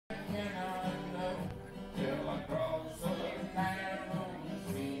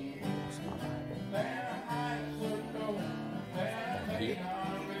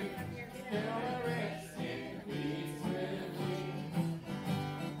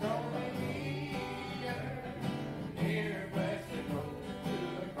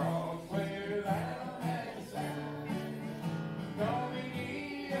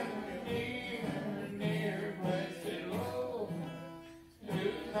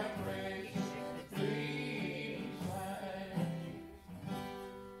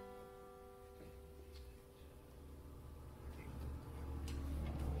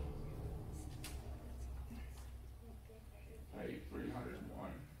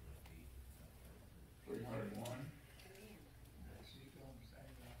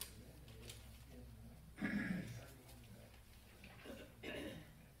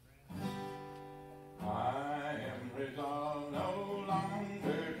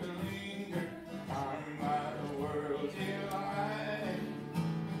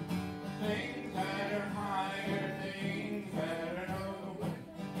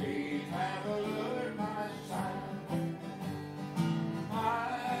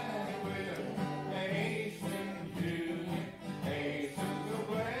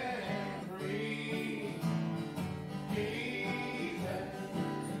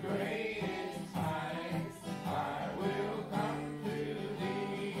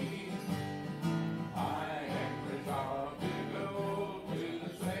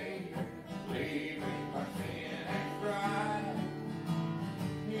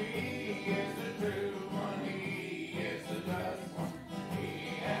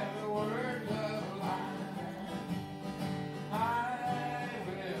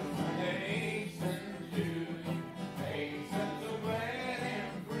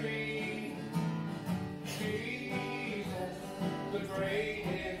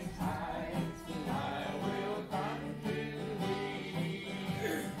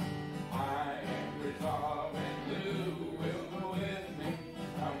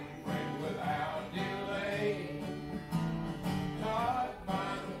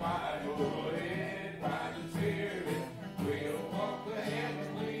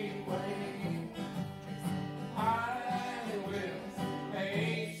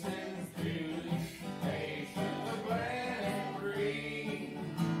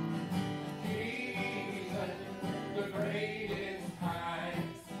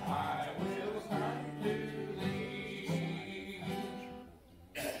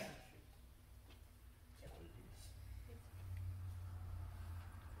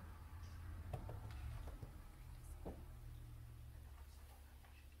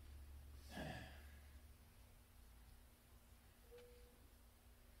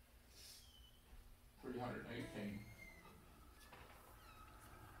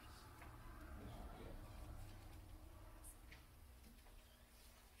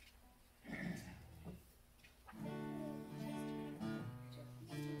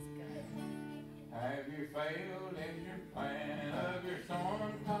failed in your plan of your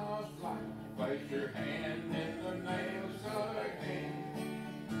storm-tossed life, place your hand in the nail-scarred hand.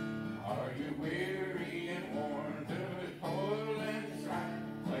 Are you weary and worn to his toil and strife?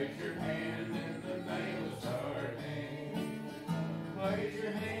 Place your hand in the nail-scarred hand. Place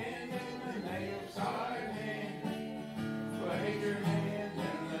your hand in the nail-scarred hand. Place your hand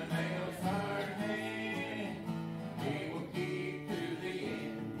in the nail-scarred hand. He will keep to the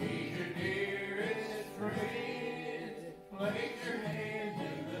end. He's your dearest friend. Place your hand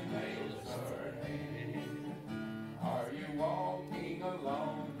in the nail-scarred hand. Are you walking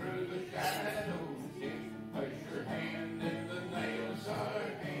alone through the shadows? Place your hand in the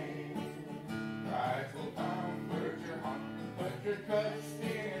nail-scarred hand. Christ will comfort your heart. Put your trust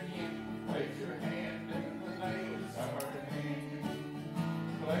in Him. Place your hand in the nail-scarred hand.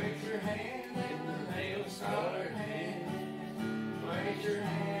 Place your hand in the nail-scarred hand. Place your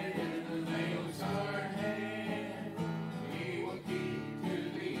hand in the nail-scarred hand. He will keep to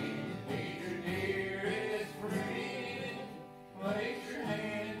the end. He's your dearest friend. Place your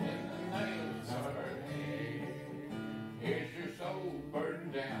hand in the nail-scarred hand. Is your soul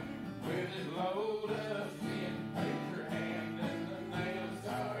burdened down with his load of sin? Place your hand in the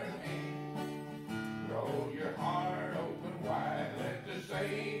nail-scarred hand. Roll your heart open wide, let the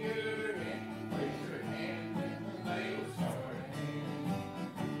Savior in. Place your hand in the nail-scarred hand.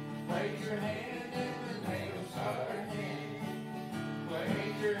 Place your hand in the nail-scarred hand.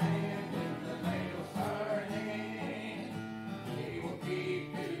 Place your hand in the nail-scarred hand. He will keep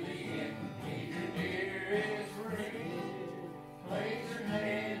to the end. He's your dearest friend. Place your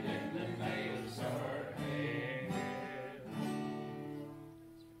hand in the nail-scarred hand. I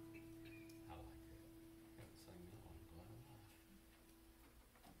like it. Haven't sung that one in quite a while.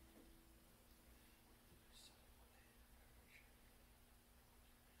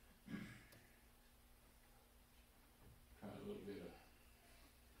 Try a little bit of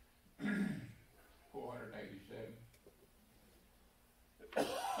 487. I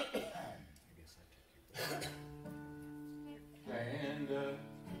guess I took your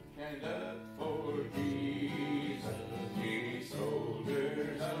Stand up for Jesus, ye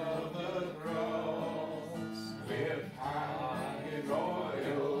soldiers of the cross. Lift high his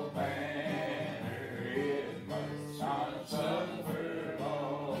royal banner, it must not suffer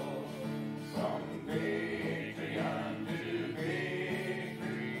loss. From victory unto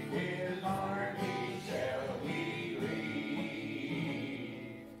victory, his army shall he lead,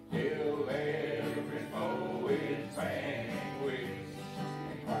 till every foe is vanquished,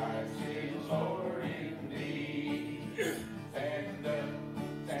 and Christ is Lord indeed.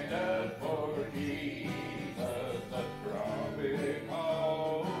 Stand up for Jesus, the trumpet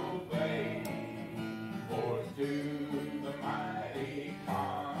call obey. Forth to the mighty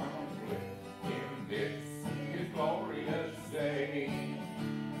conflict, in this his glorious day.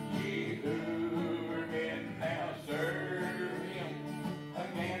 Ye who are men now serve him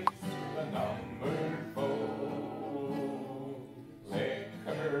against the numbered foe. Let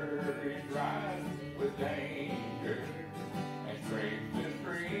courage rise with danger, and strength to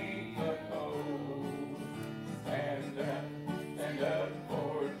bring the foe. Stand up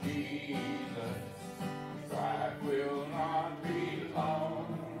for Jesus. Strife will not be long.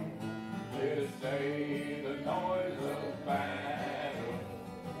 Let us say the noise of battle,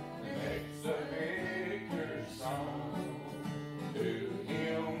 the next of victor's song. To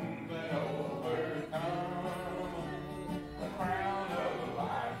him that overcomes, the crown of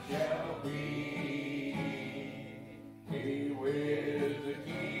life shall be. He with the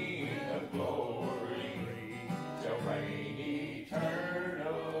King of glory shall reign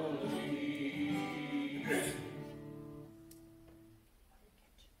eternally.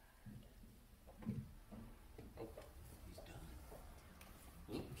 He's done.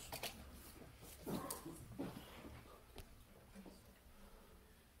 Oops.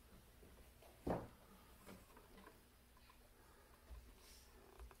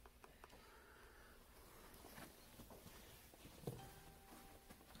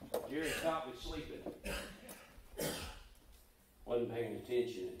 Jerry caught me sleeping. Wasn't paying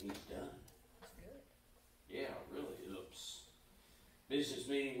attention and he's done. That's good. Yeah, really. Oops. Business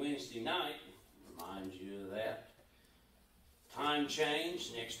meeting Wednesday night. Reminds you of that. Time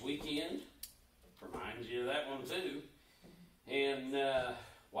change next weekend. Reminds you of that one too. And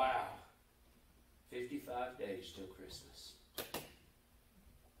wow. 55 days till Christmas.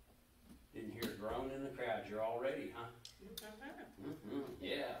 Didn't hear a groan in the crowd. You're all ready, huh? Mm-hmm.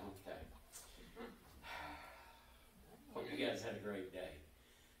 Yeah, okay. Hope you guys had a great day.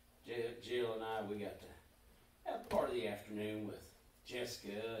 Jill and I, we got to have part of the afternoon with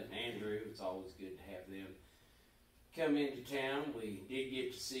Jessica and Andrew. It's always good to have them come into town. We did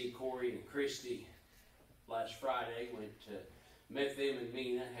get to see Corey and Christy last Friday. Met them and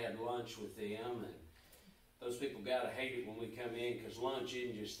Mina, had lunch with them, and those people gotta hate it when we come in, because lunch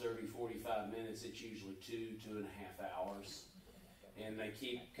isn't just 30, 45 minutes. It's usually 2.5 hours. And they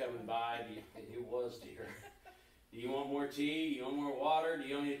keep coming by. It was, dear. Do you want more tea? Do you want more water? Do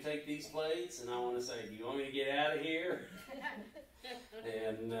you want me to take these plates? And I want to say, do you want me to get out of here?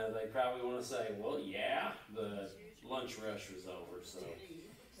 And they probably want to say, well, yeah, but lunch rush was over. So,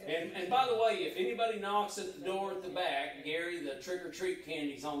 and by the way, if anybody knocks at the door at the back, Gary, the trick-or-treat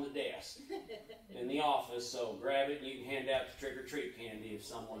candy's on the desk in the office. So grab it and you can hand out the trick-or-treat candy if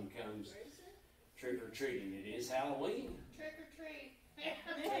someone comes trick-or-treating. It is Halloween. Trick-or-treat.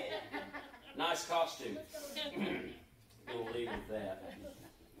 Nice costume. We'll leave it at that.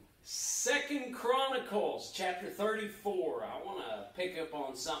 2 Chronicles chapter 34. I want to pick up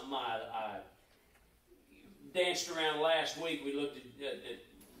on something I danced around last week. We looked at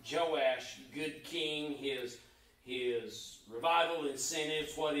Joash, good king, his revival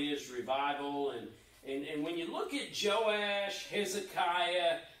incentives. What is revival? And when you look at Joash,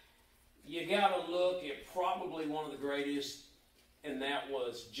 Hezekiah, you got to look at probably one of the greatest, and that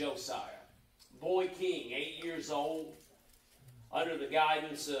was Josiah. Boy king, 8 years old, under the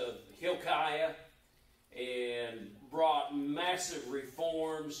guidance of Hilkiah, and brought massive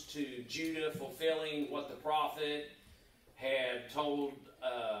reforms to Judah, fulfilling what the prophet had told.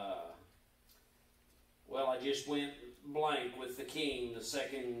 I just went blank with the king, the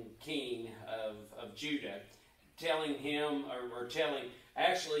second king of Judah, telling him,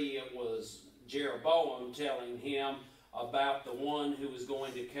 actually it was Jeroboam telling him about the one who was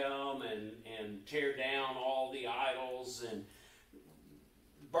going to come and tear down all the idols and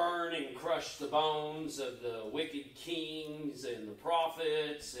burn and crush the bones of the wicked kings and the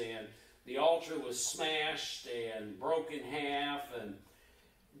prophets, and the altar was smashed and broken in half, and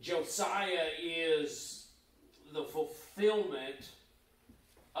Josiah is the fulfillment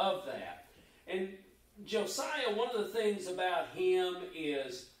of that. And Josiah, one of the things about him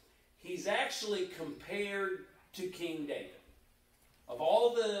is he's actually compared to King David. Of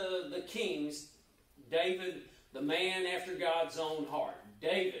all the kings, David, the man after God's own heart.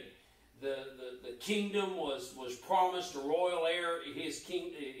 David, the kingdom was promised a royal heir. His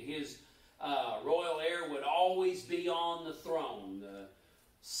royal heir would always be on the throne. The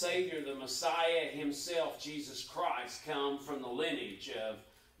Savior, the Messiah himself, Jesus Christ, come from the lineage of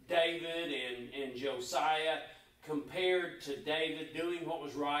David and Josiah, compared to David doing what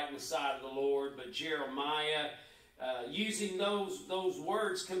was right in the sight of the Lord, but Jeremiah using those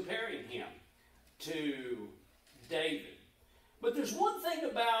words, comparing him to David. But there's one thing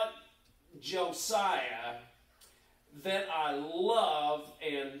about Josiah that I love,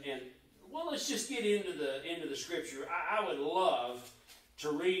 and well, let's just get into the scripture. I would love to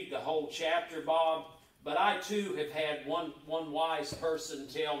read the whole chapter, Bob, but I too have had one wise person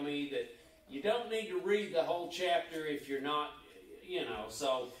tell me that you don't need to read the whole chapter if you're not,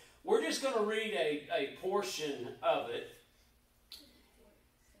 so we're just going to read a portion of it.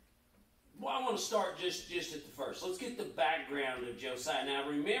 Well, I want to start just at the first. Let's get the background of Josiah. Now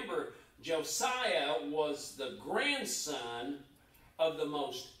remember, Josiah was the grandson of the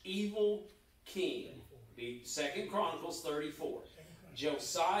most evil king. 2 Chronicles 34.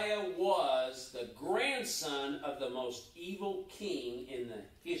 Josiah was the grandson of the most evil king in the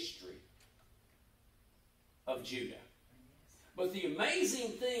history of Judah. But the amazing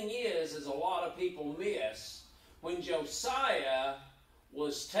thing is a lot of people miss, when Josiah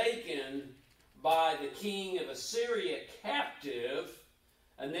was taken by the king of Assyria captive,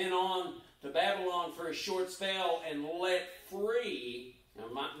 and then on to Babylon for a short spell and let free.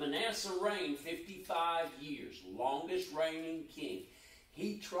 Now, Manasseh reigned 55 years, longest reigning king.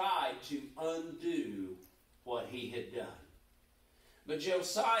 He tried to undo what he had done. But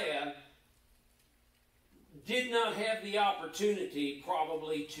Josiah did not have the opportunity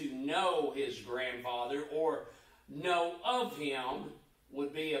probably to know his grandfather, or know of him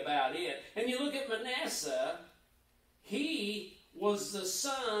would be about it. And you look at Manasseh, he was the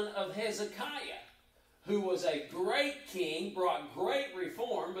son of Hezekiah, who was a great king, brought great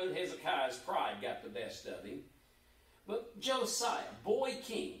reform, but Hezekiah's pride got the best of him. But Josiah, boy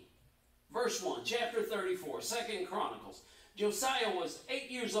king, verse 1, chapter 34, 2 Chronicles. Josiah was 8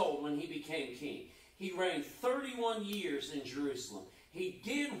 years old when he became king. He reigned 31 years in Jerusalem. He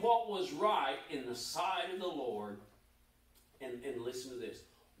did what was right in the sight of the Lord. And listen to this.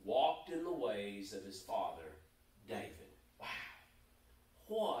 Walked in the ways of his father, David. Wow.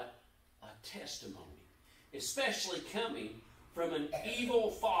 What a testimony. Especially coming from an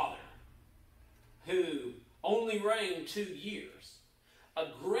evil father who only reigned 2 years, a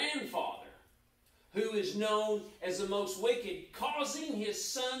grandfather who is known as the most wicked, causing his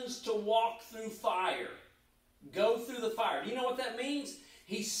sons to walk through fire, go through the fire. Do you know what that means?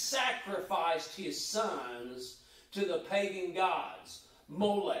 He sacrificed his sons to the pagan gods,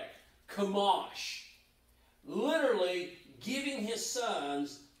 Molech, Chemosh, literally giving his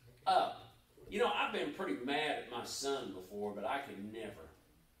sons up. You know, I've been pretty mad at my son before, but I could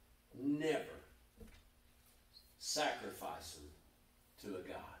never sacrifice him to a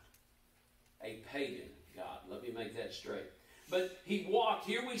god, a pagan god. Let me make that straight. But he walked,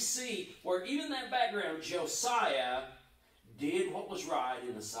 here we see where even that background, Josiah did what was right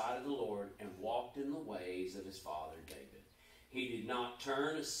in the sight of the Lord and walked in the ways of his father David. He did not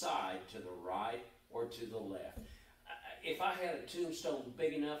turn aside to the right or to the left. If I had a tombstone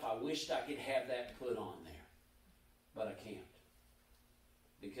big enough, I wished I could have that put on there. But I can't.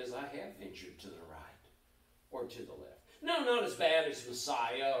 Because I have ventured to the right or to the left. No, not as bad as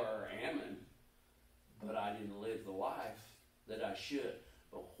Messiah or Ammon. But I didn't live the life that I should.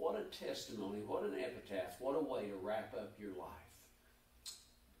 But what a testimony, what an epitaph, what a way to wrap up your life.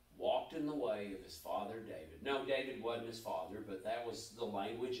 Walked in the way of his father David. No, David wasn't his father, but that was the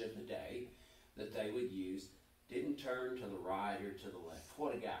language of the day that they would use. Didn't turn to the right or to the left.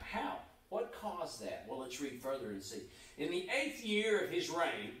 What a guy. How? What caused that? Well, let's read further and see. In the 8th year of his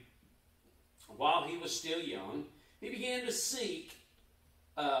reign, while he was still young, he began to seek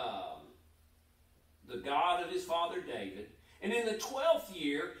the God of his father David. And in the 12th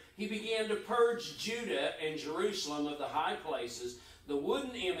year, he began to purge Judah and Jerusalem of the high places, the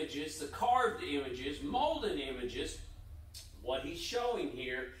wooden images, the carved images, molded images. What he's showing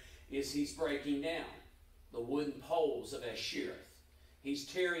here is he's breaking down the wooden poles of Asherah. He's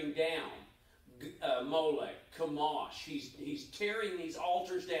tearing down Molech, Chemosh. He's tearing these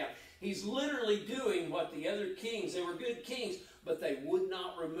altars down. He's literally doing what the other kings, they were good kings, but they would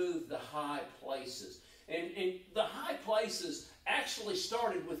not remove the high places. And the high places actually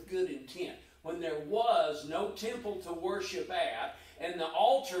started with good intent. When there was no temple to worship at, and the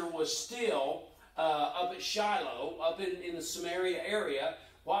altar was still up at Shiloh, up in the Samaria area,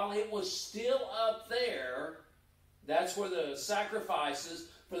 while it was still up there, that's where the sacrifices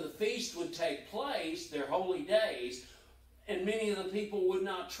for the feast would take place, their holy days. And many of the people would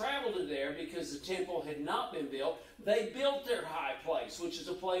not travel to there because the temple had not been built. They built their high place, which is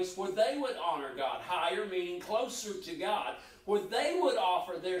a place where they would honor God. Higher meaning closer to God, where they would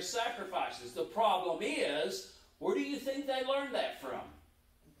offer their sacrifices. The problem is, where do you think they learned that from?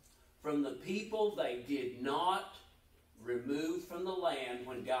 From the people they did not remove from the land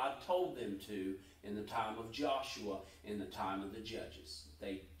when God told them to in the time of Joshua, in the time of the judges.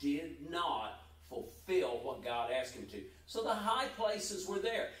 They did not fulfill what God asked them to. So the high places were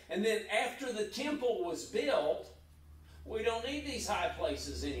there. And then after the temple was built, we don't need these high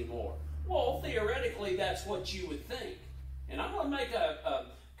places anymore. Well, theoretically, that's what you would think. And I'm going to make a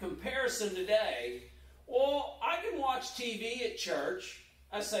comparison today. Well, I can watch TV at church.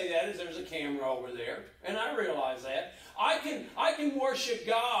 I say that as there's a camera over there, and I realize that. I can worship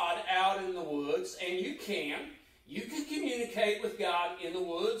God out in the woods, and you can. You can communicate with God in the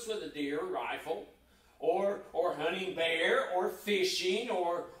woods with a deer rifle, or hunting bear, or fishing,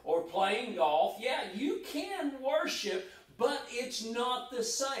 or playing golf. Yeah, you can worship, but it's not the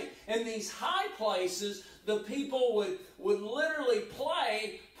same. In these high places, the people would literally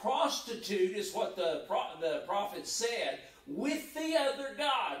play prostitute, is what the prophet said, with the other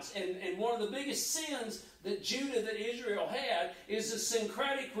gods. And one of the biggest sins that Judah, that Israel had, is a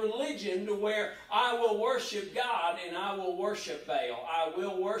syncretic religion to where I will worship God and I will worship Baal. I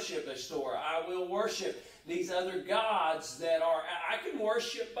will worship Ashtoreth. I will worship these other gods that are, I can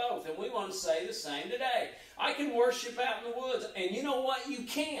worship both. And we want to say the same today. I can worship out in the woods. And you know what? You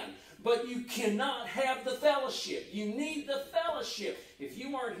can. But you cannot have the fellowship. You need the fellowship. If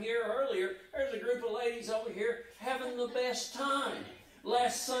you weren't here earlier, there's a group of ladies over here having the best time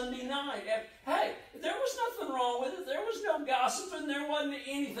last Sunday night. Hey, there was nothing wrong with it. There was no gossiping. There wasn't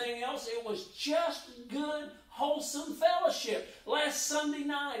anything else. It was just good, wholesome fellowship. Last Sunday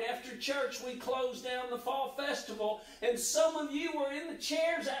night after church, we closed down the fall festival, and some of you were in the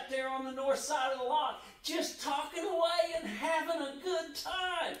chairs out there on the north side of the lot, just talking away and having a good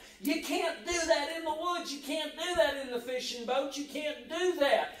time. You can't do that in the woods. You can't do that in the fishing boat. You can't do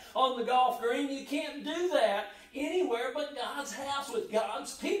that on the golf green. You can't do that anywhere but God's house, with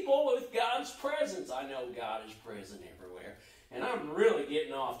God's people, with God's presence. I know God is present everywhere, and I'm really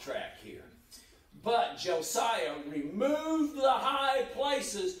getting off track here. But Josiah removed the high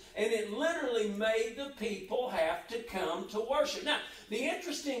places, and it literally made the people have to come to worship. Now, the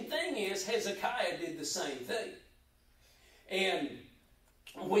interesting thing is Hezekiah did the same thing. And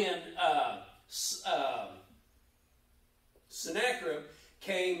when Sennacherib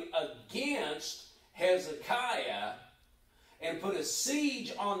came against Hezekiah and put a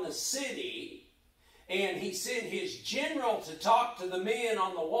siege on the city, and he sent his general to talk to the men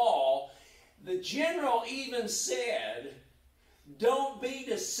on the wall, the general even said, don't be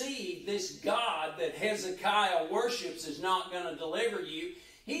deceived. This God that Hezekiah worships is not going to deliver you.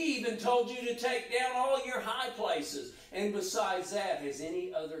 He even told you to take down all your high places. And besides that, has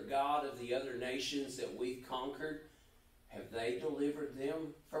any other God of the other nations that we've conquered, have they delivered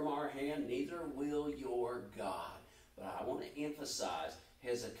them from our hand? Neither will your God. But I want to emphasize,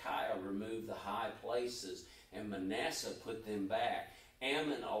 Hezekiah removed the high places, and Manasseh put them back.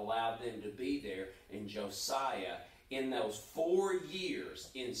 Ammon allowed them to be there, and Josiah, in those 4 years,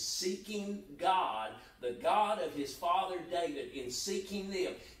 in seeking God, the God of his father David, in seeking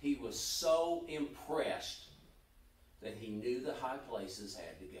them, he was so impressed that he knew the high places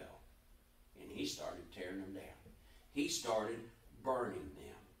had to go. And he started tearing them down. He started burning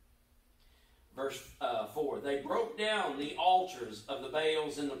them. Verse 4, they broke down the altars of the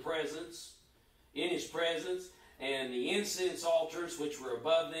Baals in his presence, and the incense altars which were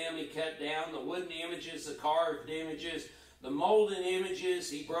above them he cut down, the wooden images, the carved images, the molten images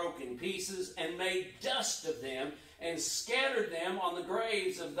he broke in pieces, and made dust of them, and scattered them on the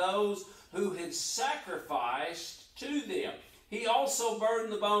graves of those who had sacrificed to them. He also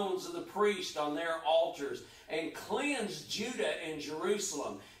burned the bones of the priests on their altars, and cleansed Judah and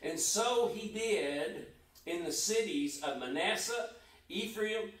Jerusalem. And so he did in the cities of Manasseh,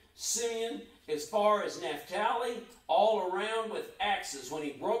 Ephraim, Simeon, as far as Naphtali, all around with axes. When he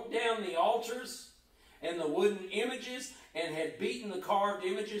broke down the altars and the wooden images, and had beaten the carved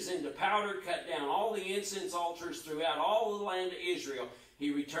images into powder, cut down all the incense altars throughout all the land of Israel,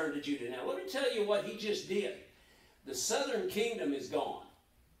 he returned to Judah. Now let me tell you what he just did. The southern kingdom is gone.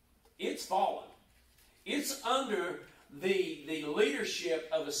 It's fallen. It's under the leadership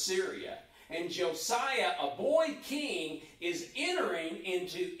of Assyria. And Josiah, a boy king, is entering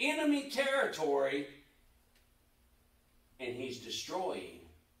into enemy territory, and he's destroying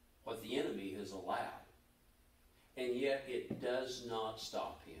what the enemy has allowed. And yet it does not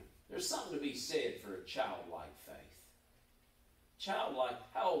stop him. There's something to be said for a childlike faith. Childlike,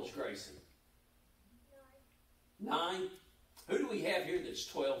 how old's Grayson? 9. Who do we have here that's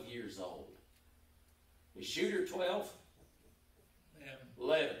 12 years old? Is Shooter 12?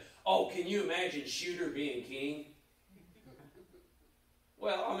 11. Oh, can you imagine Shooter being king?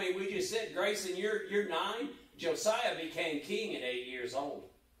 Well, I mean, we just said, Grayson, you're 9. Josiah became king at 8 years old.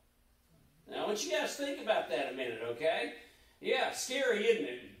 Now, I want you guys to think about that a minute, okay? Yeah, scary, isn't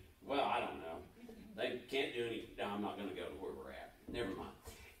it? Well, I don't know. They can't do any... No, I'm not going to go to where we're at. Never mind.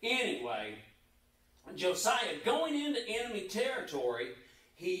 Anyway, Josiah, going into enemy territory,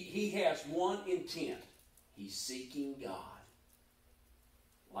 he has one intent. He's seeking God,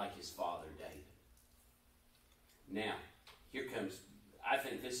 like his father David. Now, here comes... I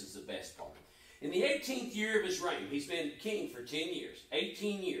think this is the best part. In the 18th year of his reign, he's been king for 10 years,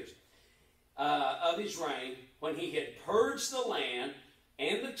 18 years of his reign, when he had purged the land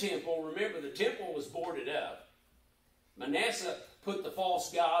and the temple. Remember, the temple was boarded up. Manasseh put the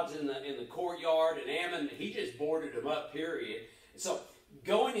false gods in the courtyard, and Ammon, he just boarded them up, period. So,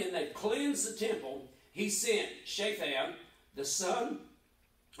 going in, they cleansed the temple. He sent Shaphan, the son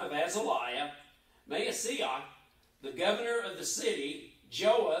of Azaliah, Maaseiah, the governor of the city,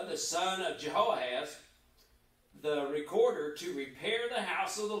 Joah, the son of Jehoahaz, the recorder, to repair the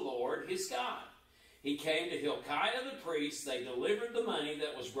house of the Lord his God. He came to Hilkiah the priest. They delivered the money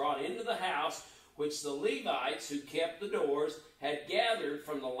that was brought into the house, which the Levites who kept the doors had gathered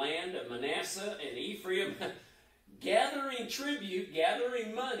from the land of Manasseh and Ephraim, gathering tribute,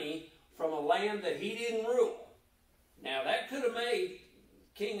 gathering money from a land that he didn't rule. Now that could have made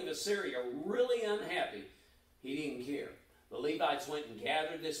king of Assyria really unhappy. He didn't care. The Levites went and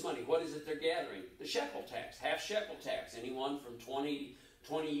gathered this money. What is it they're gathering? The shekel tax, half shekel tax. Anyone from 20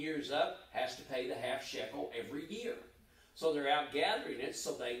 years up has to pay the half shekel every year. So they're out gathering it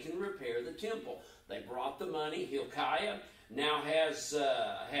so they can repair the temple. They brought the money. Hilkiah now has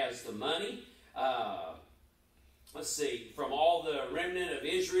the money. Let's see, from all the remnant of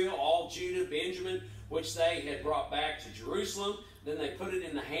Israel, all Judah, Benjamin, which they had brought back to Jerusalem. Then they put it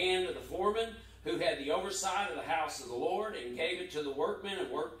in the hand of the foreman, who had the oversight of the house of the Lord, and gave it to the workmen,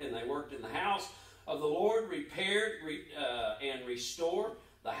 and they worked in the house of the Lord, repaired and restored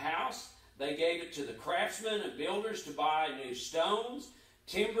the house. They gave it to the craftsmen and builders to buy new stones,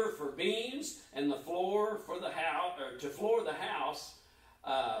 timber for beams, and the floor for the house, or to floor the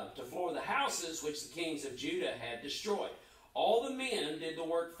houses which the kings of Judah had destroyed. All the men did the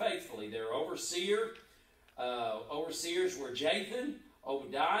work faithfully. Their overseers were Jathan,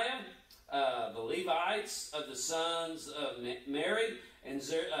 Obadiah, the Levites of the sons of Mary, and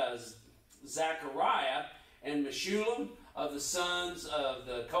Zechariah, and Meshullam of the sons of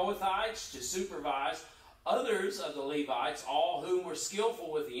the Kohathites to supervise. Others of the Levites, all whom were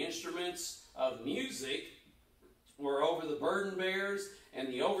skillful with the instruments of music, were over the burden bearers and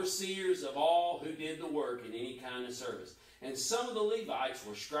the overseers of all who did the work in any kind of service. And some of the Levites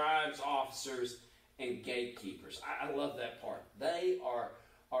were scribes, officers, and gatekeepers. I love that part. They are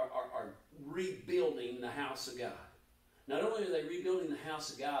rebuilding the house of God. Not only are they rebuilding the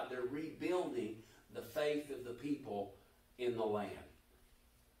house of God, they're rebuilding the faith of the people in the land.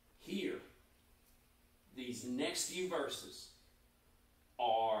 Here, these next few verses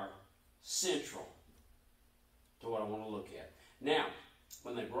are central to what I want to look at. Now,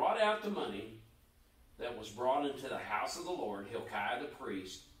 when they brought out the money that was brought into the house of the Lord, Hilkiah the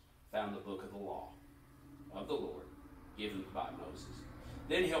priest found the book of the law of the Lord given by Moses.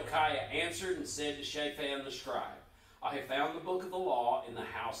 Then Hilkiah answered and said to Shaphan the scribe, I have found the book of the law in the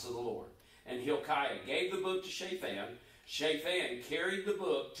house of the Lord. And Hilkiah gave the book to Shaphan. Shaphan carried the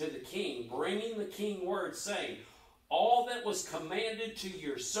book to the king, bringing the king word, saying, all that was commanded to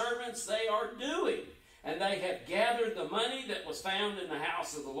your servants they are doing. And they have gathered the money that was found in the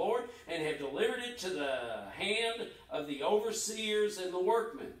house of the Lord, and have delivered it to the hand of the overseers and the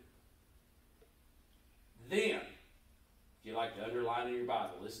workmen. Then, if you like to underline in your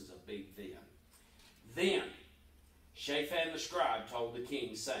Bible, this is a big then. Then Shaphan the scribe told the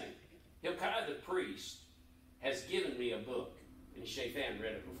king, saying, Hilkiah the priest has given me a book. And Shaphan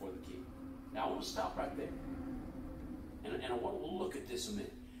read it before the king. Now I want to stop right there. And I want to look at this a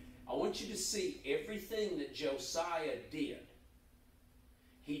minute. I want you to see everything that Josiah did.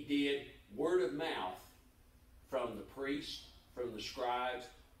 He did word of mouth from the priest, from the scribes,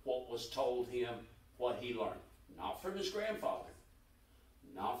 what was told him, what he learned. Not from his grandfather,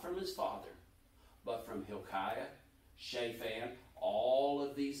 not from his father, but from Hilkiah, Shaphan, all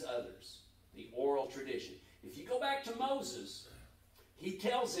of these others. The oral tradition. If you go back to Moses, he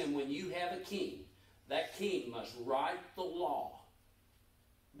tells him when you have a king, that king must write the law.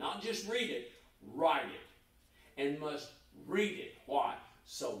 Not just read it, write it. And must read it. Why?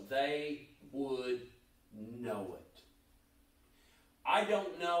 So they would know it. I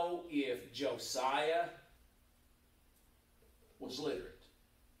don't know if Josiah was literate.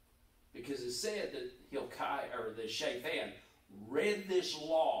 Because it said that Hilkiah, or the Shaphan, read this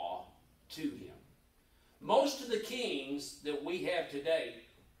law to him. Most of the kings that we have today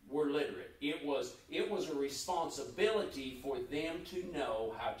were literate. It was a responsibility for them to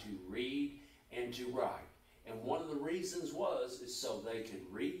know how to read and to write. And one of the reasons is so they could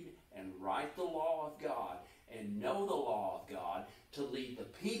read and write the law of God and know the law of God to lead the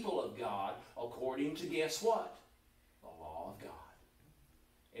people of God according to, guess what? The law of God.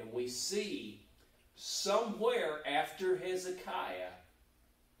 And we see somewhere after Hezekiah,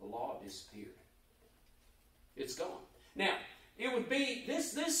 the law disappeared. It's gone. Now, it would be,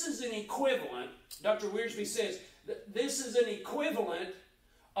 this is an equivalent, Dr. Wiersbe says, this is an equivalent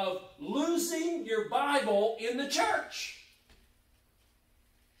of losing your Bible in the church.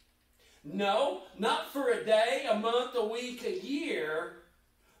 No, not for a day, a month, a week, a year,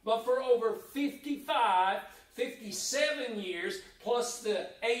 but for over 55, 57 years, plus the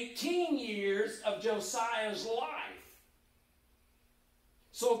 18 years of Josiah's life.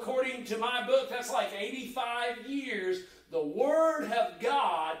 So according to my book, that's like 85 years, the Word of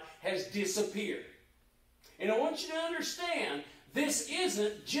God has disappeared. And I want you to understand, this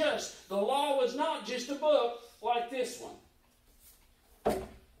isn't just, the law was not just a book like this one.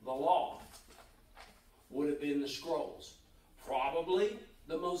 The law would have been the scrolls, probably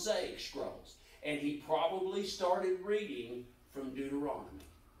the Mosaic scrolls. And he probably started reading from Deuteronomy.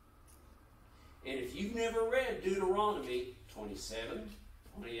 And if you've never read Deuteronomy 27,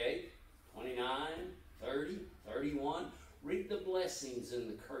 28, 29, 30, 31, read the blessings and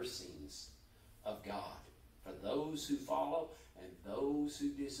the cursings of God for those who follow and those who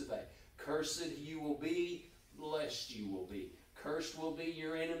disobey. Cursed you will be, blessed you will be. Cursed will be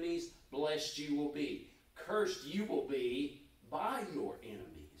your enemies, blessed you will be. Cursed you will be by your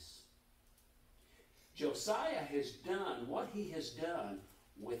enemies. Josiah has done what he has done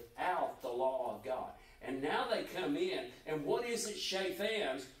without the law of God. And now they come in, and what is it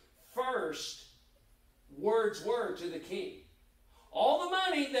Shaphan's first words were to the king? All the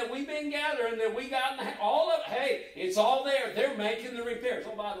money that we've been and gathering that we got, all of it, hey, it's all there. They're making the repairs.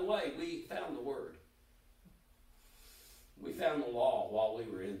 Oh, by the way, we found the Word. We found the law while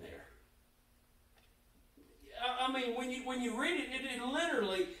we were in there. I mean, when you read it, it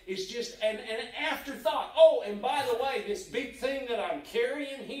literally is just an afterthought. Oh, and by the way, this big thing that I'm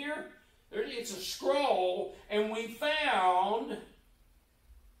carrying here, it's a scroll, and we found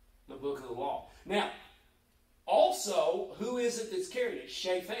the book of the law. Now, also, who is it that's carrying it?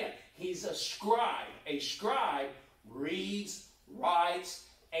 Shaphan. He's a scribe. A scribe reads, writes,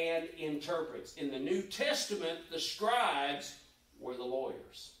 and interprets. In the New Testament, the scribes were the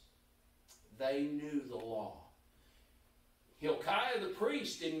lawyers. They knew the law. Hilkiah the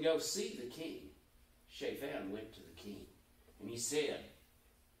priest didn't go see the king. Shaphan went to the king. And he said,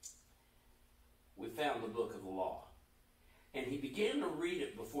 we found the book of the law. And he began to read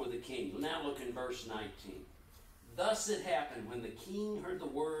it before the king. Now look in verse 19. Thus it happened when the king heard the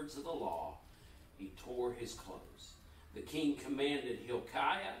words of the law, he tore his clothes. The king commanded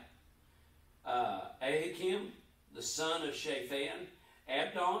Hilkiah, Ahikam, the son of Shaphan,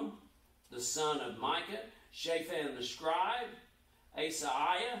 Abdon, the son of Micah, Shaphan the scribe,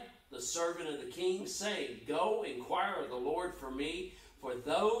 Asaiah, the servant of the king, saying, Go, inquire of the Lord for me, for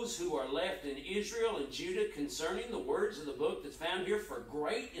those who are left in Israel and Judah concerning the words of the book that's found here, for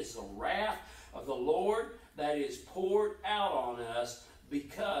great is the wrath of the Lord that is poured out on us,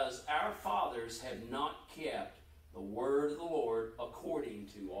 because our fathers have not kept the word of the Lord according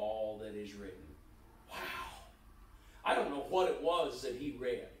to all that is written. Wow. I don't know what it was that he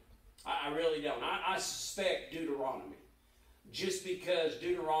read. I really don't. I suspect Deuteronomy. Just because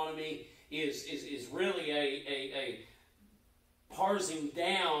Deuteronomy is really a parsing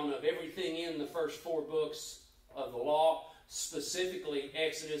down of everything in the first 4 books of the law, specifically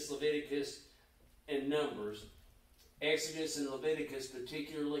Exodus, Leviticus, and Numbers. Exodus and Leviticus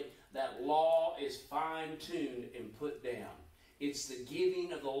particularly, that law is fine-tuned and put down. It's the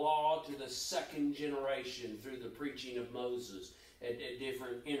giving of the law to the second generation through the preaching of Moses at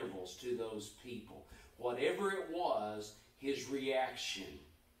different intervals to those people. Whatever it was, his reaction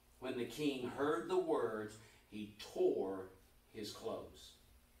when the king heard the words, he tore his clothes.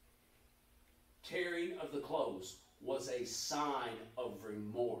 Tearing of the clothes was a sign of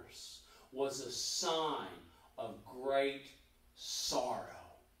remorse, was a sign of great sorrow.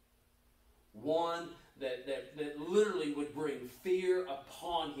 One that literally would bring fear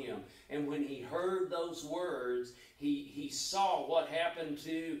upon him. And when he heard those words, he saw what happened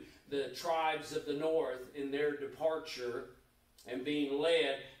to the tribes of the north in their departure and being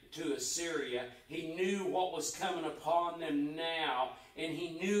led to Assyria. He knew what was coming upon them now, and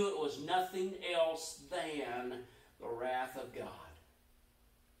he knew it was nothing else than the wrath of God.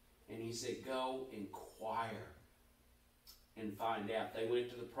 And he said, Go inquire and find out. They went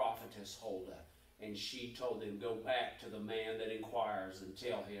to the prophetess Huldah, and she told them, Go back to the man that inquires and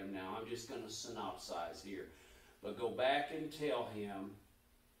tell him. Now, I'm just going to synopsize here. But go back and tell him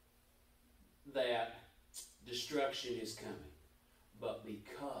that destruction is coming. But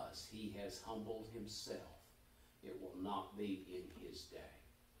because he has humbled himself, it will not be in his day.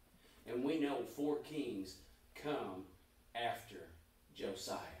 And we know 4 kings come after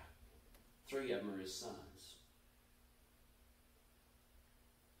Josiah. 3 of them are his sons.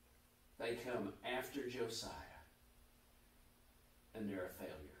 They come after Josiah, and they're a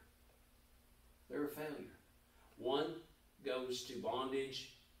failure. They're a failure. One goes to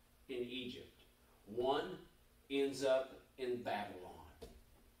bondage in Egypt. One ends up in Babylon.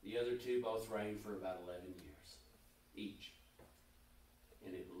 The other 2 both reign for about 11 years each.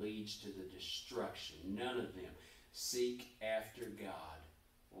 And it leads to the destruction. None of them seek after God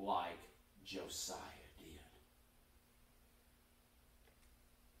like Josiah did.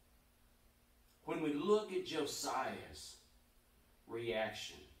 When we look at Josiah's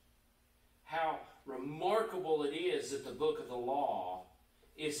reaction, how remarkable it is that the book of the law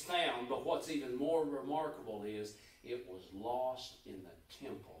is found, but what's even more remarkable is it was lost in the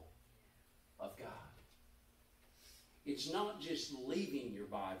temple of God. It's not just leaving your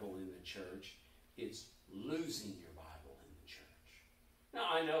Bible in the church, it's losing your Bible in the church. Now,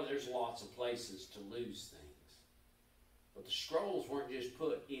 I know there's lots of places to lose things, but the scrolls weren't just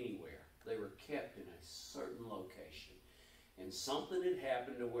put anywhere. They were kept in a certain location. And something had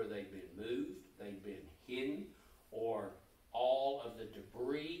happened to where they'd been moved, they'd been hidden, or all of the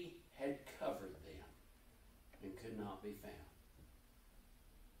debris had covered them and could not be found.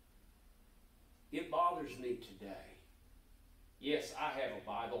 It bothers me today. Yes, I have a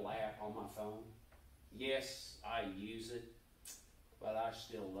Bible app on my phone. Yes, I use it, but I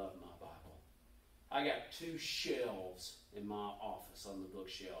still love my Bible. I got 2 shelves in my office on the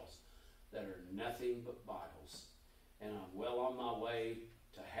bookshelves that are nothing but Bibles. And I'm well on my way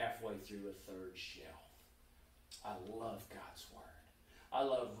to halfway through a third shelf. I love God's Word. I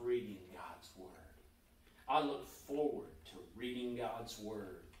love reading God's Word. I look forward to reading God's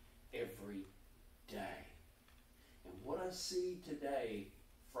Word every day. And what I see today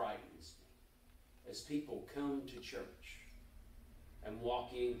frightens me as people come to church and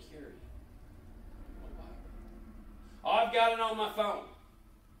walk in carrying a Bible. Oh, I've got it on my phone.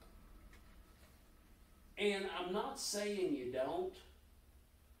 And I'm not saying you don't,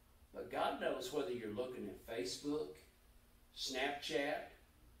 but God knows whether you're looking at Facebook, Snapchat,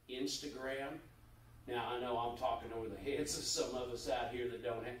 Instagram. Now, I know I'm talking over the heads of some of us out here that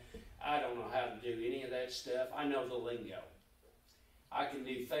don't have. I don't know how to do any of that stuff. I know the lingo. I can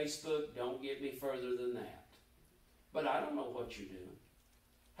do Facebook. Don't get me further than that. But I don't know what you're doing.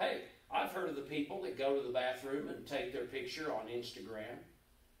 Hey, I've heard of the people that go to the bathroom and take their picture on Instagram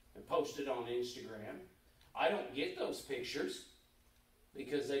and post it on Instagram. I don't get those pictures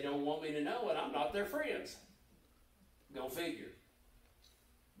because they don't want me to know it. I'm not their friends. Go figure.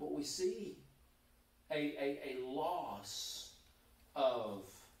 But we see a loss of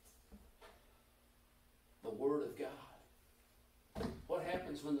the Word of God. What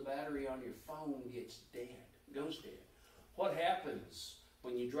happens when the battery on your phone gets dead, goes dead? What happens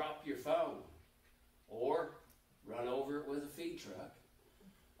when you drop your phone or run over it with a feed truck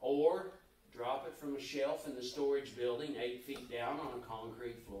or drop it from a shelf in the storage building 8 feet down on a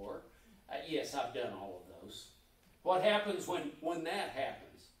concrete floor? Yes, I've done all of those. What happens when that happens?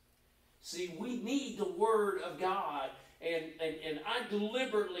 See, we need the Word of God, and I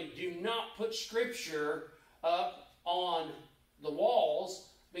deliberately do not put Scripture up on the walls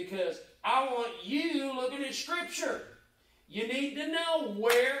because I want you looking at Scripture. You need to know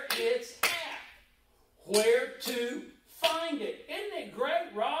where it's at, where to find it. Isn't it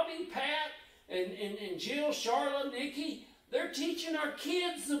great? Robbie, Pat, and Jill, Charlotte, Nikki, they're teaching our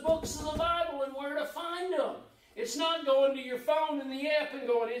kids the books of the Bible and where to find them. It's not going to your phone in the app and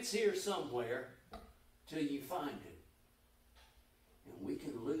going, it's here somewhere, till you find it. And we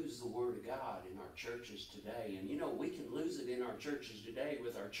can lose the Word of God in our churches today. And you know, we can lose it in our churches today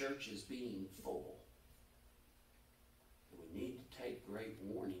with our churches being full. And we need to take great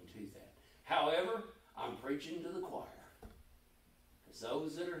warning to that. However, I'm preaching to the choir. Because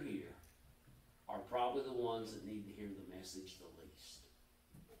those that are here are probably the ones that need to hear the message the least.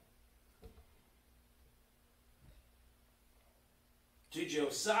 To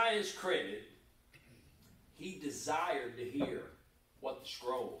Josiah's credit, he desired to hear what the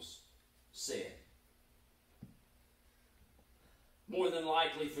scrolls said. More than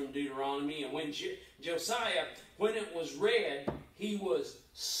likely from Deuteronomy. And when Josiah, when it was read, he was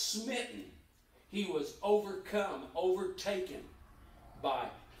smitten. He was overcome, overtaken by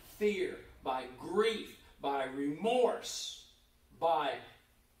fear, by grief, by remorse, by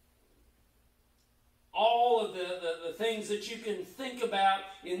all of the things that you can think about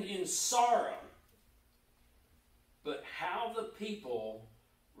in sorrow. But how the people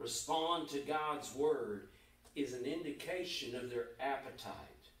respond to God's Word is an indication of their appetite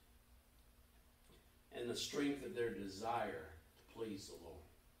and the strength of their desire to please the Lord.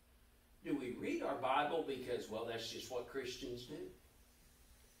 Do we read our Bible because, well, that's just what Christians do?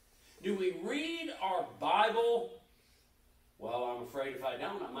 Do we read our Bible? Well, I'm afraid if I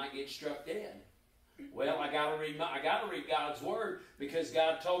don't, I might get struck dead. Well, I got to read God's Word because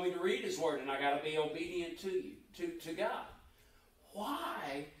God told me to read His Word, and I got to be obedient to God.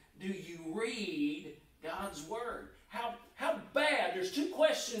 Why do you read God's Word? How bad? There's two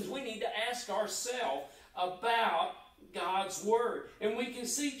questions we need to ask ourselves about God's Word, and we can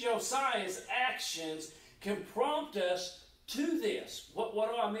see Josiah's actions can prompt us to this. What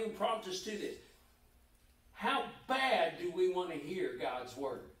do I mean? Prompt us to this. How bad do we want to hear God's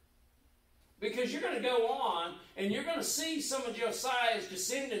Word? Because you're going to go on and you're going to see some of Josiah's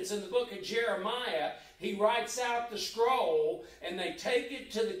descendants in the book of Jeremiah. He writes out the scroll and they take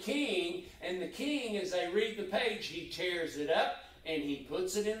it to the king. And the king, as they read the page, he tears it up and he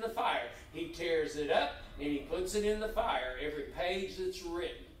puts it in the fire. He tears it up and he puts it in the fire, every page that's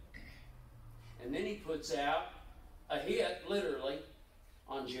written. And then he puts out a hit, literally,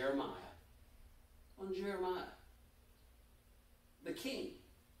 on Jeremiah. On Jeremiah, the king.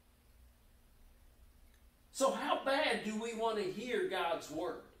 So how bad do we want to hear God's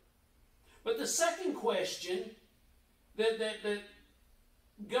Word? But the second question that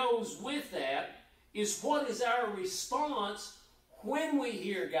goes with that is, what is our response when we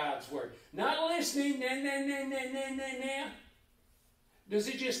hear God's Word? Not listening, nah. Does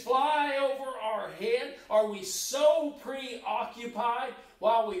it just fly over our head? Are we so preoccupied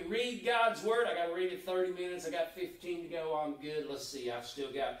while we read God's Word? I got to read it 30 minutes. I got 15 to go. I'm good. Let's see. I've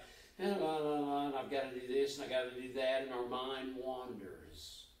still got, and I've got to do this and I got to do that, and our mind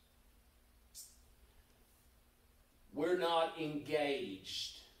wanders. We're not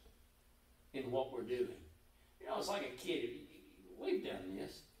engaged in what we're doing. You know, it's like a kid. We've done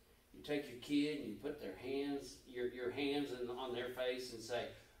this. You take your kid and you put their hands, your hands on their face and say,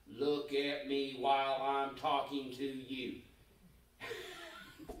 "Look at me while I'm talking to you."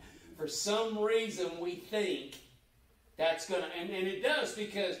 For some reason we think that's going to, and it does,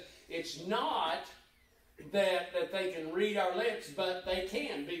 because it's not that they can read our lips, but they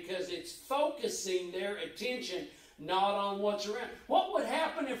can, because it's focusing their attention not on what's around. What would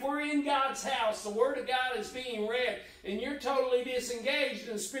happen if we're in God's house, the Word of God is being read, and you're totally disengaged,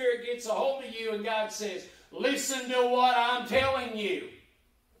 and the Spirit gets a hold of you, and God says, "Listen to what I'm telling you"?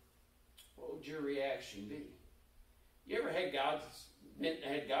 What would your reaction be? You ever had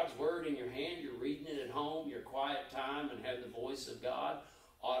God's Word in your hand, you're reading it at home, your quiet time, and had the voice of God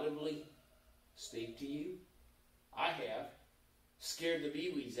audibly speak to you? I have. Scared the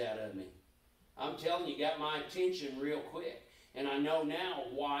bee-wees out of me. I'm telling you, got my attention real quick. And I know now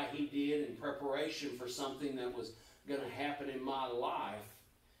why He did, in preparation for something that was going to happen in my life,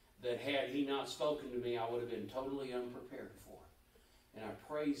 that had He not spoken to me, I would have been totally unprepared for. And I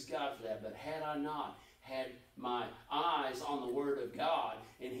praise God for that. But had I not had my eyes on the Word of God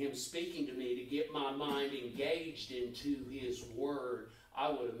and Him speaking to me to get my mind engaged into His Word, I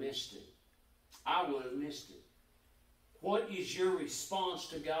would have missed it. I would have missed it. What is your response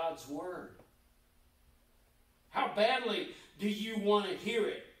to God's Word? How badly do you want to hear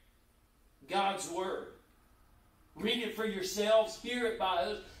it? God's Word. Read it for yourselves, hear it by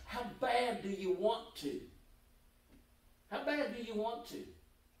others. How bad do you want to? How bad do you want to?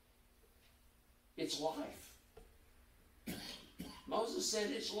 It's life. Moses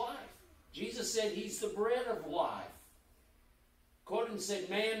said it's life. Jesus said He's the bread of life. Quoted and said,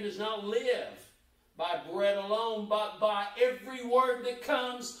 "Man does not live by bread alone, but by every word that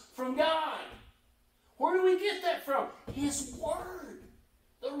comes from God." Where do we get that from? His Word.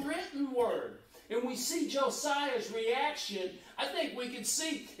 The written Word. And we see Josiah's reaction. I think we can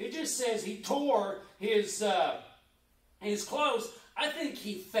see, it just says he tore his clothes. I think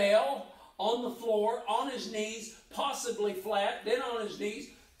he fell on the floor, on his knees, possibly flat, then on his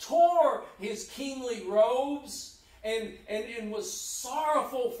knees, tore his kingly robes, and was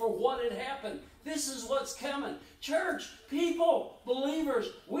sorrowful for what had happened. This is what's coming. Church, people, believers,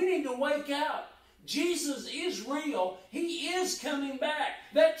 we need to wake up. Jesus is real. He is coming back.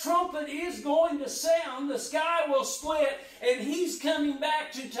 That trumpet is going to sound. The sky will split, and He's coming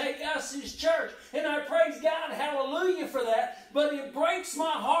back to take us, His church. And I praise God, hallelujah, for that. But it breaks my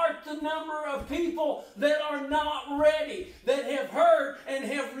heart, the number of people that are not ready, that have heard and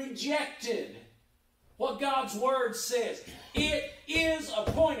have rejected what God's Word says. It is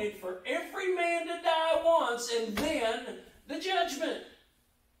appointed for every man to die once, and then the judgment.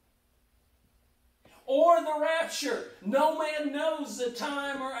 Or the rapture. No man knows the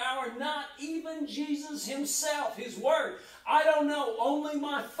time or hour, not even Jesus Himself, His Word. I don't know, only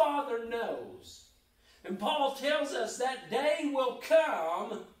my Father knows. And Paul tells us that day will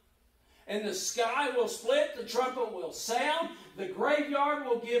come, and the sky will split, the trumpet will sound, the graveyard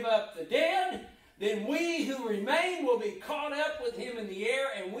will give up the dead. Then we who remain will be caught up with Him in the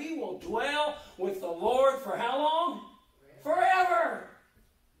air, and we will dwell with the Lord for how long? Forever.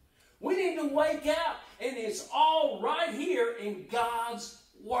 We need to wake up, and it's all right here in God's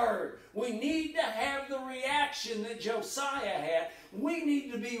Word. We need to have the reaction that Josiah had. We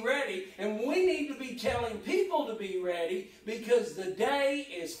need to be ready, and we need to be telling people to be ready, because the day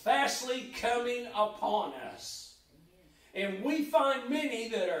is fastly coming upon us. And we find many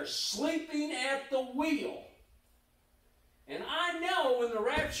that are sleeping at the wheel. And I know when the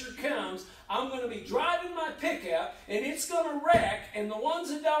rapture comes, I'm going to be driving my pickup, and it's going to wreck, and the ones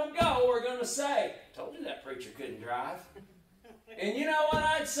that don't go are going to say, "Told you that preacher couldn't drive." And you know what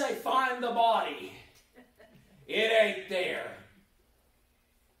I'd say? Find the body. It ain't there.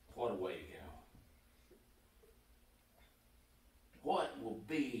 What a way to go. What will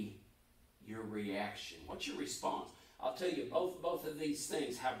be your reaction? What's your response? I'll tell you both of these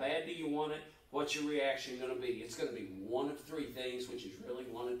things. How bad do you want it? What's your reaction going to be? It's going to be one of three things, which is really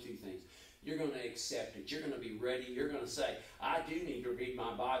one of two things. You're going to accept it. You're going to be ready. You're going to say, "I do need to read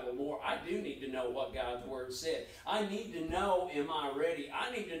my Bible more. I do need to know what God's Word said. I need to know, am I ready?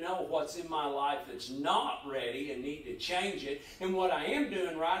 I need to know what's in my life that's not ready and need to change it. And what I am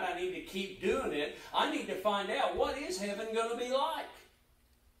doing right, I need to keep doing it. I need to find out, what is heaven going to be like?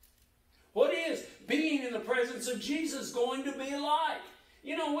 What is being in the presence of Jesus going to be like?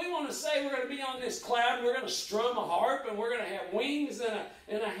 You know, we want to say we're going to be on this cloud, we're going to strum a harp, and we're going to have wings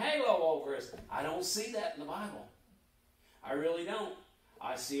and a halo over us. I don't see that in the Bible. I really don't.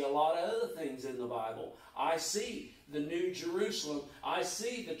 I see a lot of other things in the Bible. I see the New Jerusalem. I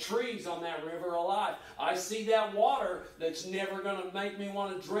see the trees on that river of life. I see that water that's never going to make me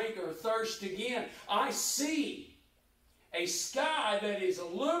want to drink or thirst again. I see a sky that is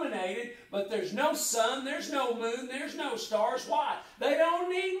illuminated, but there's no sun, there's no moon, there's no stars. Why? They don't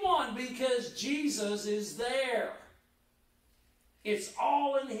need one, because Jesus is there. It's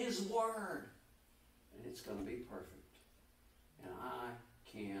all in His Word. And it's going to be perfect. And I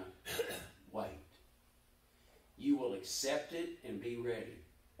can't wait. You will accept it and be ready,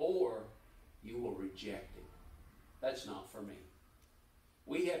 or you will reject it. That's not for me.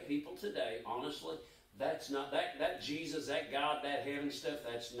 We have people today, honestly, that's not, that Jesus, that God, that heaven stuff,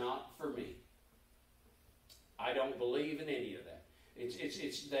 that's not for me. I don't believe in any of that.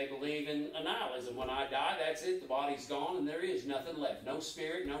 They believe in annihilism. When I die, that's it. The body's gone and there is nothing left. No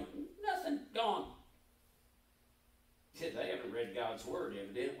spirit, nothing, gone. They haven't read God's Word,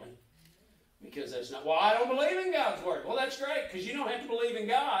 evidently. Because that's not, well, I don't believe in God's Word. Well, that's great, because you don't have to believe in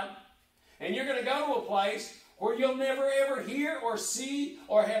God. And you're going to go to a place where you'll never ever hear or see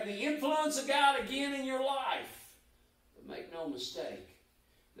or have the influence of God again in your life. But make no mistake,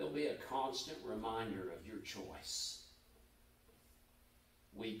 there'll be a constant reminder of your choice.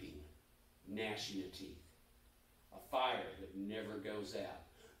 Weeping, gnashing of teeth, a fire that never goes out,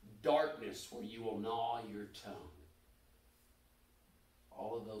 darkness where you will gnaw your tongue.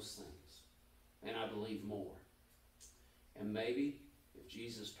 All of those things. And I believe more. And maybe if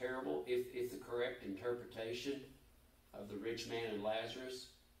Jesus' parable, if the correct interpretation of the rich man and Lazarus,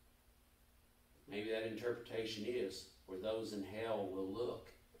 maybe that interpretation is where those in hell will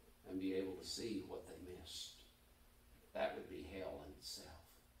look and be able to see what they missed. That would be hell in itself.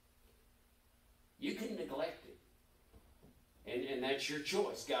 You can neglect it. And that's your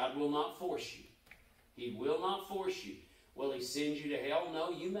choice. God will not force you. He will not force you. Will He send you to hell?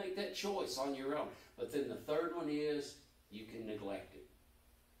 No, you make that choice on your own. But then the third one is you can neglect it,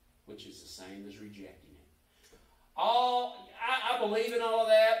 which is the same as rejecting it. I believe in all of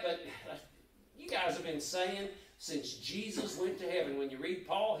that, but you guys have been saying since Jesus went to heaven, when you read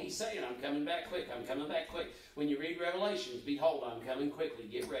Paul, he's saying, I'm coming back quick, I'm coming back quick. When you read Revelations, behold, I'm coming quickly,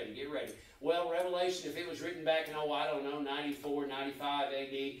 get ready, get ready. Well, Revelation, if it was written back in, 94, 95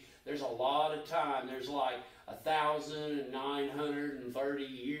 AD, there's a lot of time. There's like 1,930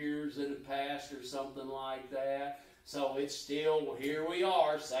 years that have passed or something like that. So it's still, here we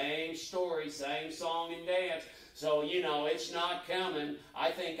are, same story, same song and dance. So, it's not coming.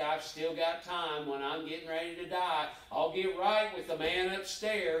 I think I've still got time. When I'm getting ready to die, I'll get right with the man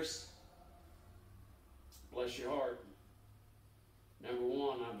upstairs. Bless your heart. Number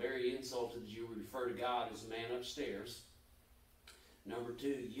one, I'm very insulted that you refer to God as the man upstairs. Number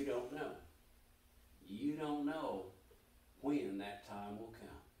two, you don't know. You don't know when that time will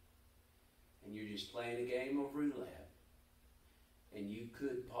come. And you're just playing a game of roulette. And you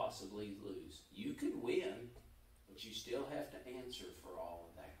could possibly lose. You could win, but you still have to answer for all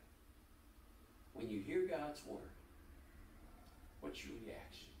of that. When you hear God's Word, what's your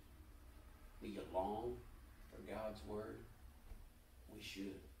reaction? Do you long for God's Word? We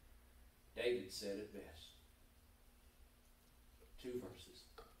should. David said it best. 2 verses.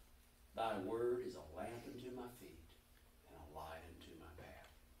 Thy word is a lamp unto my feet and a light unto my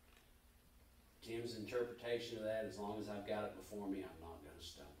path. Tim's interpretation of that, as long as I've got it before me, I'm not going to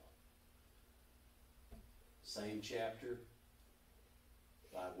stumble. Same chapter.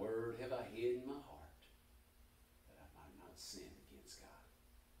 Thy word have I hid in my heart, that I might not sin against God.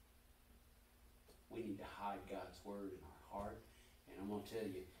 We need to hide God's word in our heart. And I'm going to tell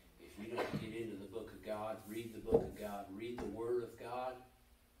you, if you don't get into the book of God, read the book of God, read the Word of God,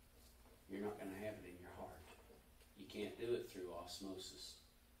 you're not going to have it in your heart. You can't do it through osmosis.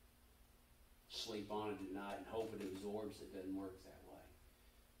 Sleep on it at night and hope it absorbs. It doesn't work that way.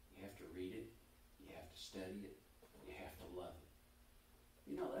 You have to read it. You have to study it. You have to love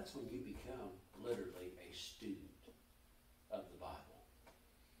it. That's when you become literally a student of the Bible.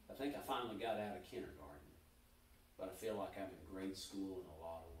 I think I finally got out of kindergarten. But I feel like I'm in grade school in a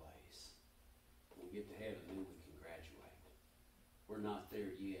lot of ways. When we get to heaven, then we can graduate. We're not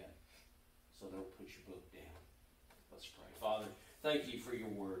there yet, so don't put your book down. Let's pray. Father, thank you for your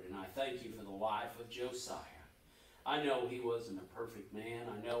word, and I thank you for the life of Josiah. I know he wasn't a perfect man.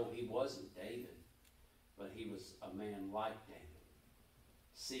 I know he wasn't David, but he was a man like David,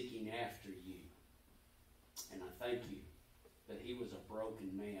 seeking after you. And I thank you that he was a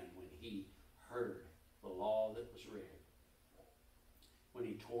broken man when he heard the law that was read, when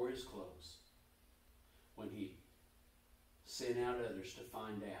he tore his clothes, when he sent out others to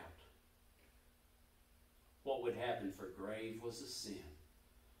find out what would happen, for grave was a sin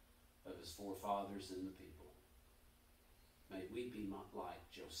of his forefathers and the people. May we be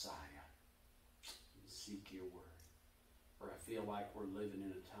like Josiah and seek your word. For I feel like we're living in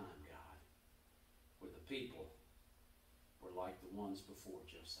a time, God, where the people were like the ones before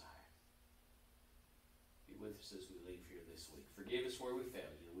Josiah. Be with us as we leave here this week. Forgive us where we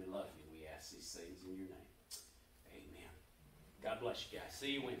failed you. We love you. We ask these things in your name. Amen. God bless you guys.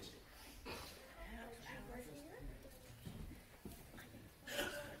 See you Wednesday.